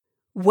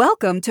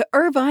Welcome to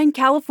Irvine,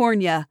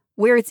 California,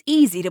 where it's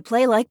easy to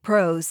play like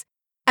pros.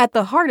 At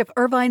the heart of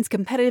Irvine's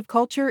competitive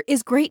culture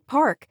is Great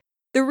Park,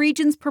 the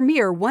region's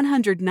premier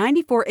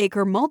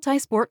 194-acre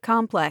multi-sport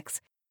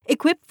complex,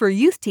 equipped for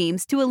youth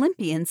teams to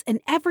Olympians and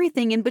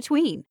everything in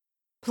between.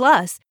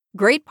 Plus,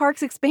 Great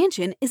Park's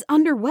expansion is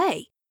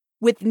underway.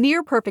 With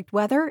near-perfect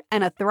weather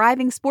and a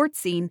thriving sports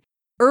scene,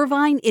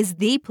 Irvine is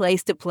the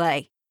place to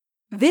play.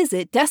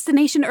 Visit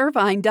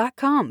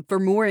DestinationIrvine.com for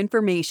more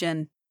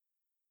information.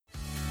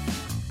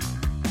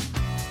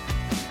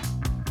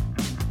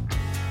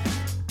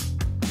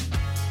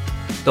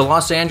 The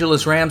Los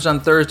Angeles Rams on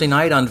Thursday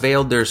night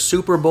unveiled their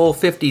Super Bowl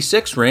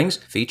 56 rings,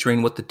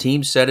 featuring what the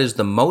team said is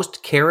the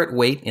most carat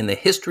weight in the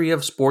history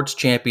of sports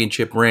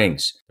championship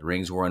rings. The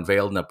rings were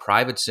unveiled in a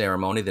private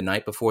ceremony the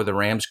night before the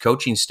Rams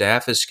coaching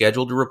staff is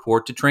scheduled to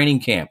report to training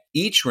camp.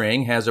 Each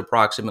ring has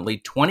approximately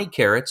 20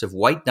 carats of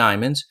white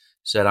diamonds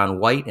set on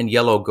white and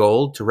yellow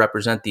gold to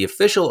represent the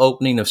official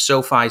opening of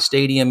SoFi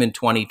Stadium in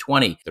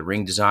 2020. The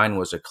ring design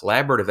was a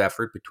collaborative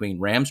effort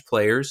between Rams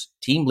players,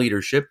 team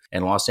leadership,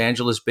 and Los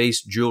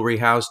Angeles-based jewelry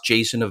house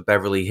Jason of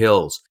Beverly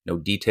Hills. No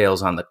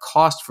details on the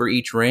cost for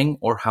each ring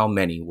or how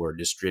many were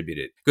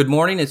distributed. Good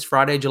morning. It's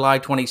Friday, July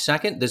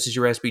 22nd. This is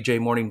your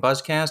SBJ Morning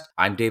Buzzcast.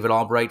 I'm David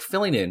Albright,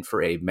 filling in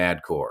for Abe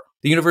Madcore.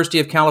 The University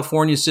of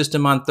California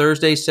system on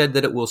Thursday said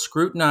that it will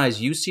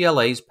scrutinize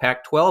UCLA's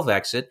Pac-12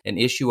 exit and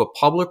issue a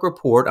public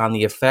report on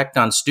the effect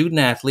on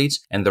student-athletes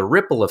and the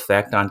ripple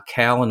effect on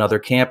Cal and other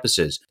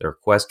campuses. The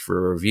request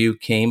for a review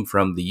came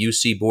from the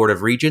UC Board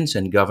of Regents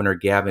and Governor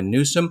Gavin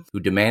Newsom, who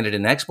demanded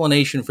an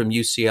explanation from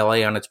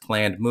UCLA on its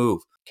planned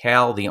move.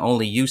 Cal, the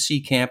only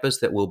UC campus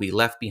that will be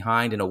left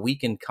behind in a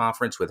weekend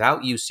conference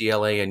without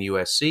UCLA and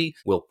USC,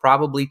 will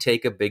probably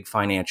take a big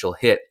financial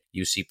hit.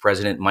 UC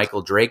President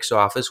Michael Drake's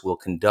office will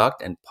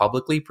conduct and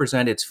publicly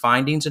present its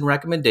findings and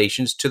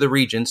recommendations to the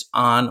regents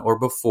on or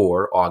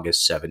before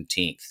August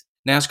 17th.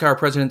 NASCAR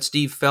President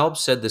Steve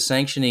Phelps said the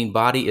sanctioning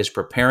body is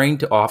preparing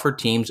to offer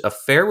teams a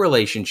fair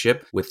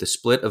relationship with the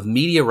split of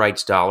media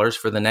rights dollars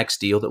for the next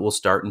deal that will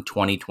start in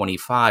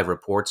 2025,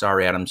 reports R.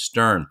 Adam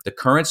Stern. The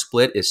current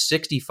split is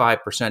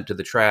 65% to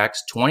the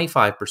tracks,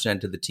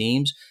 25% to the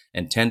teams,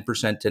 and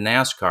 10% to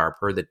NASCAR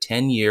per the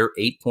 10-year,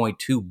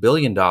 $8.2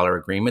 billion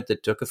agreement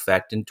that took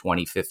effect in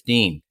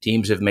 2015.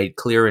 Teams have made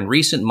clear in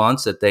recent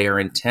months that they are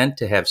intent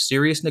to have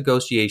serious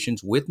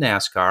negotiations with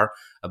NASCAR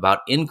about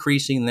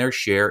increasing their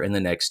share in the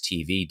next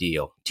TV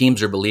deal.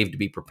 Teams are believed to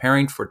be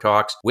preparing for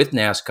talks with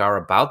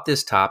NASCAR about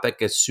this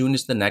topic as soon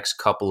as the next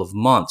couple of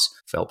months.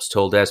 Phelps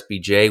told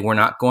SBJ, "We're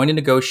not going to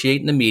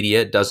negotiate in the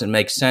media. It doesn't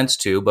make sense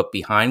to, but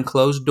behind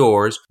closed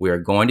doors, we are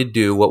going to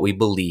do what we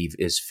believe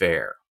is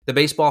fair." The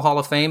Baseball Hall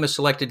of Fame has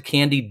selected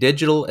Candy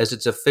Digital as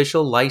its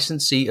official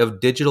licensee of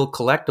digital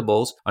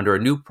collectibles under a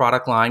new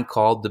product line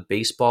called the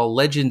Baseball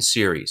Legends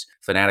Series.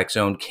 Fanatics'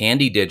 own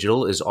Candy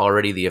Digital is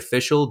already the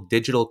official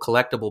digital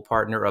collectible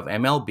partner of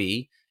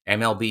MLB,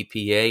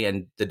 MLBPA,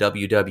 and the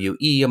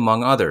WWE,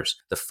 among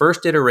others. The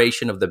first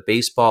iteration of the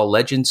Baseball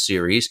Legends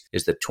Series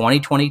is the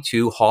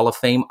 2022 Hall of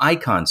Fame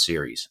Icon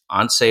Series.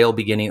 On sale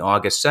beginning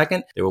August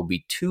 2nd, there will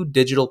be 2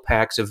 digital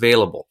packs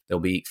available. There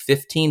will be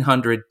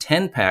 1,500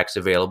 10-packs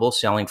available,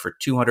 selling for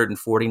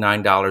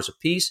 $249 a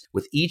piece,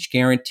 with each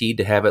guaranteed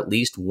to have at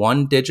least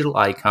one digital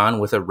icon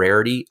with a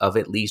rarity of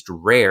at least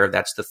rare.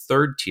 That's the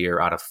third tier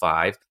out of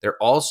 5. There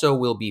also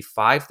will be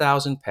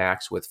 5,000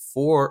 packs with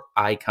 4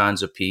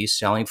 icons apiece,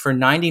 selling for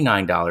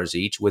 $99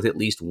 each, with at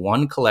least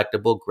one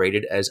collectible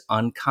graded as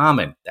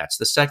uncommon. That's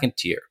the second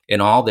tier. In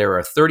all, there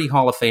are 30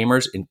 Hall of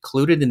Famers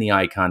included in the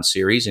Icon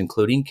series,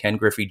 including Ken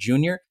Griffey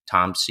Jr.,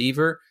 Tom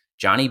Seaver,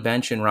 Johnny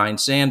Bench, and Ryne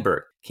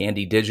Sandberg.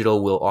 Candy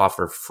Digital will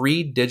offer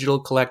free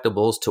digital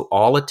collectibles to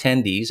all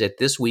attendees at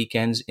this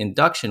weekend's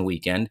induction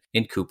weekend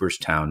in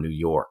Cooperstown, New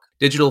York.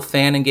 Digital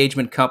fan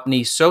engagement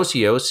company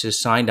Socios has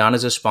signed on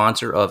as a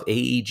sponsor of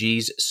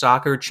AEG's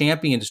Soccer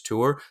Champions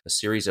Tour, a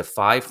series of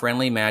 5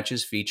 friendly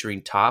matches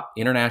featuring top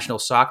international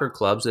soccer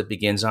clubs that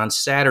begins on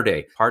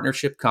Saturday.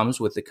 Partnership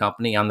comes with the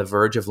company on the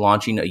verge of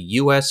launching a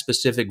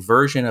U.S.-specific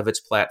version of its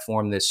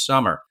platform this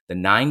summer. The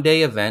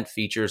 9-day event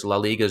features La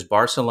Liga's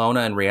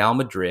Barcelona and Real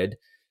Madrid,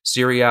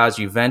 Serie A's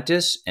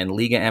Juventus, and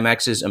Liga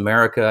MX's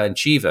America and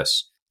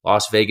Chivas.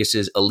 Las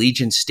Vegas's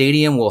Allegiant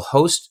Stadium will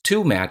host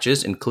 2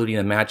 matches, including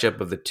a matchup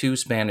of the 2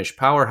 Spanish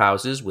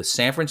powerhouses, with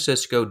San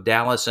Francisco,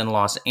 Dallas, and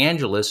Los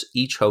Angeles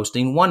each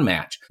hosting 1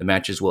 match. The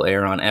matches will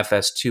air on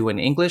FS2 in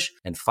English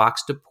and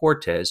Fox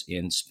Deportes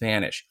in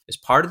Spanish. As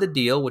part of the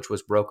deal, which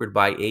was brokered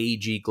by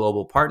AEG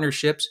Global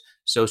Partnerships,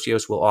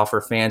 Socios will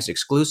offer fans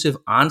exclusive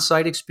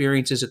on-site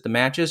experiences at the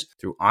matches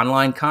through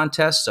online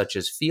contests such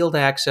as field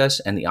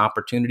access and the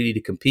opportunity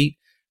to compete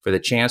for the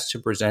chance to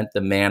present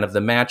the Man of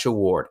the Match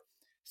award.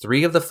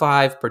 3 of the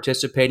 5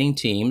 participating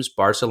teams,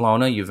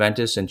 Barcelona,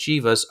 Juventus, and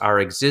Chivas, are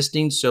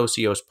existing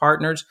Socios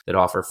partners that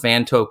offer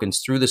fan tokens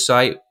through the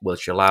site,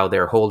 which allow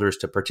their holders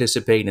to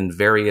participate in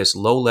various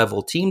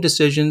low-level team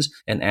decisions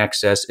and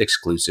access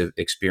exclusive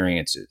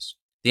experiences.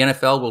 The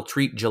NFL will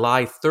treat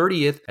July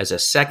 30th as a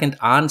second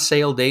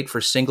on-sale date for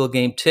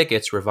single-game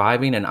tickets,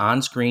 reviving an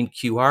on-screen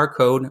QR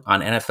code on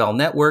NFL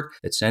Network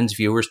that sends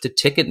viewers to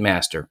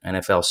Ticketmaster.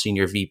 NFL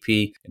Senior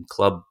VP and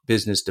Club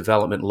Business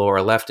Development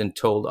Laura Lefton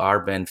told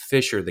our Ben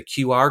Fisher the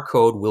QR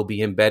code will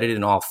be embedded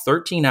in all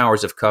 13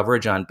 hours of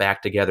coverage on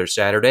Back Together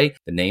Saturday,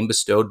 the name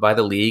bestowed by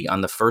the league on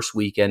the first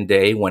weekend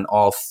day when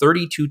all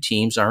 32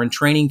 teams are in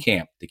training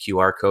camp. The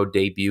QR code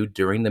debuted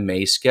during the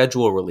May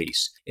schedule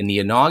release. In the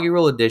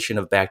inaugural edition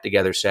of Back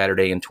Together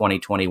Saturday in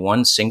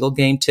 2021,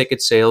 single-game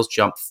ticket sales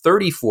jumped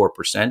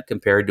 34%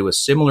 compared to a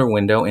similar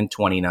window in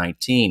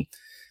 2019.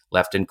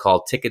 Lefton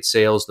called ticket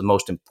sales the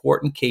most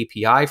important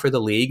KPI for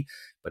the league,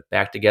 but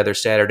Back Together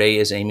Saturday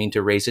is aiming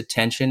to raise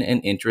attention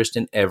and interest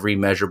in every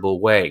measurable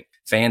way.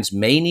 Fans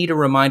may need a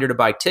reminder to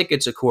buy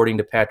tickets, according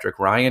to Patrick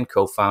Ryan,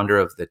 co-founder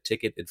of the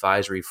ticket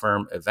advisory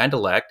firm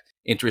Eventelect.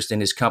 Interest in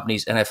his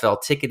company's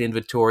NFL ticket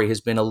inventory has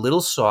been a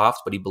little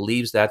soft, but he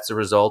believes that's the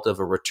result of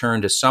a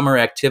return to summer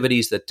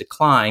activities that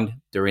declined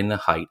during the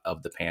height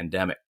of the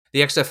pandemic.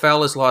 The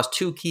XFL has lost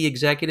 2 key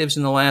executives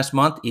in the last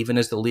month, even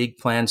as the league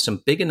plans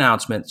some big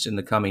announcements in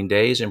the coming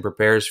days and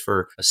prepares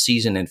for a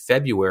season in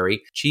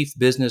February. Chief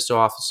Business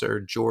Officer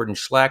Jordan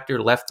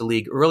Schlachter left the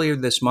league earlier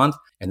this month,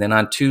 and then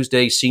on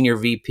Tuesday, Senior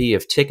VP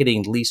of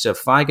Ticketing Lisa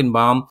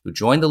Feigenbaum, who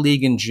joined the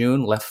league in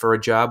June, left for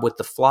a job with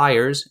the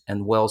Flyers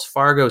and Wells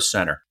Fargo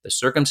Center. The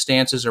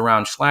circumstances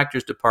around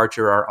Schlachter's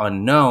departure are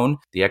unknown.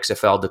 The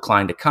XFL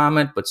declined to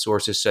comment, but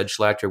sources said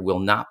Schlachter will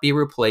not be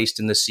replaced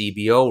in the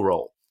CBO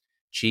role.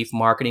 Chief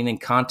Marketing and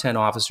Content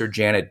Officer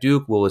Janet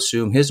Duke will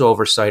assume his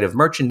oversight of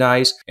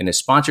merchandise, and his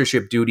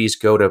sponsorship duties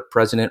go to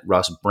President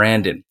Russ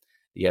Brandon.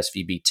 The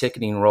SVB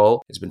ticketing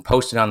role has been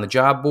posted on the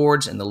job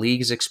boards, and the league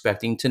is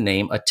expecting to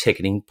name a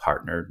ticketing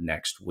partner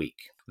next week.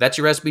 That's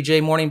your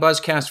SBJ Morning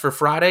Buzzcast for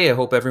Friday. I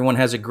hope everyone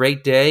has a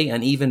great day,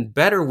 an even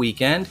better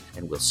weekend,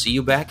 and we'll see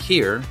you back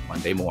here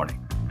Monday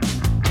morning.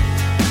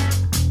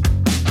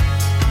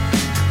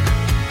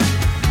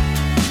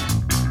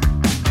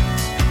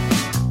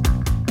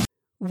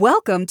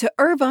 Welcome to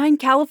Irvine,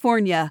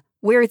 California,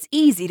 where it's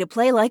easy to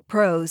play like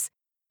pros.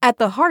 At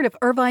the heart of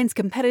Irvine's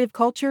competitive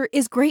culture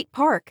is Great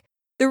Park,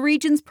 the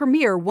region's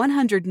premier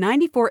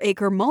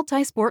 194-acre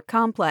multi-sport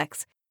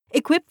complex,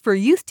 equipped for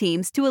youth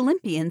teams to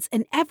Olympians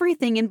and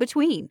everything in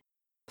between.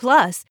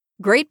 Plus,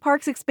 Great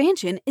Park's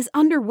expansion is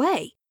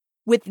underway.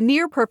 With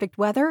near-perfect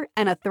weather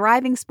and a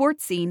thriving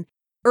sports scene,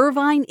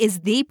 Irvine is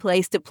the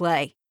place to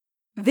play.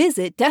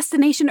 Visit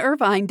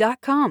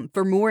DestinationIrvine.com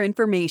for more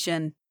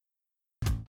information.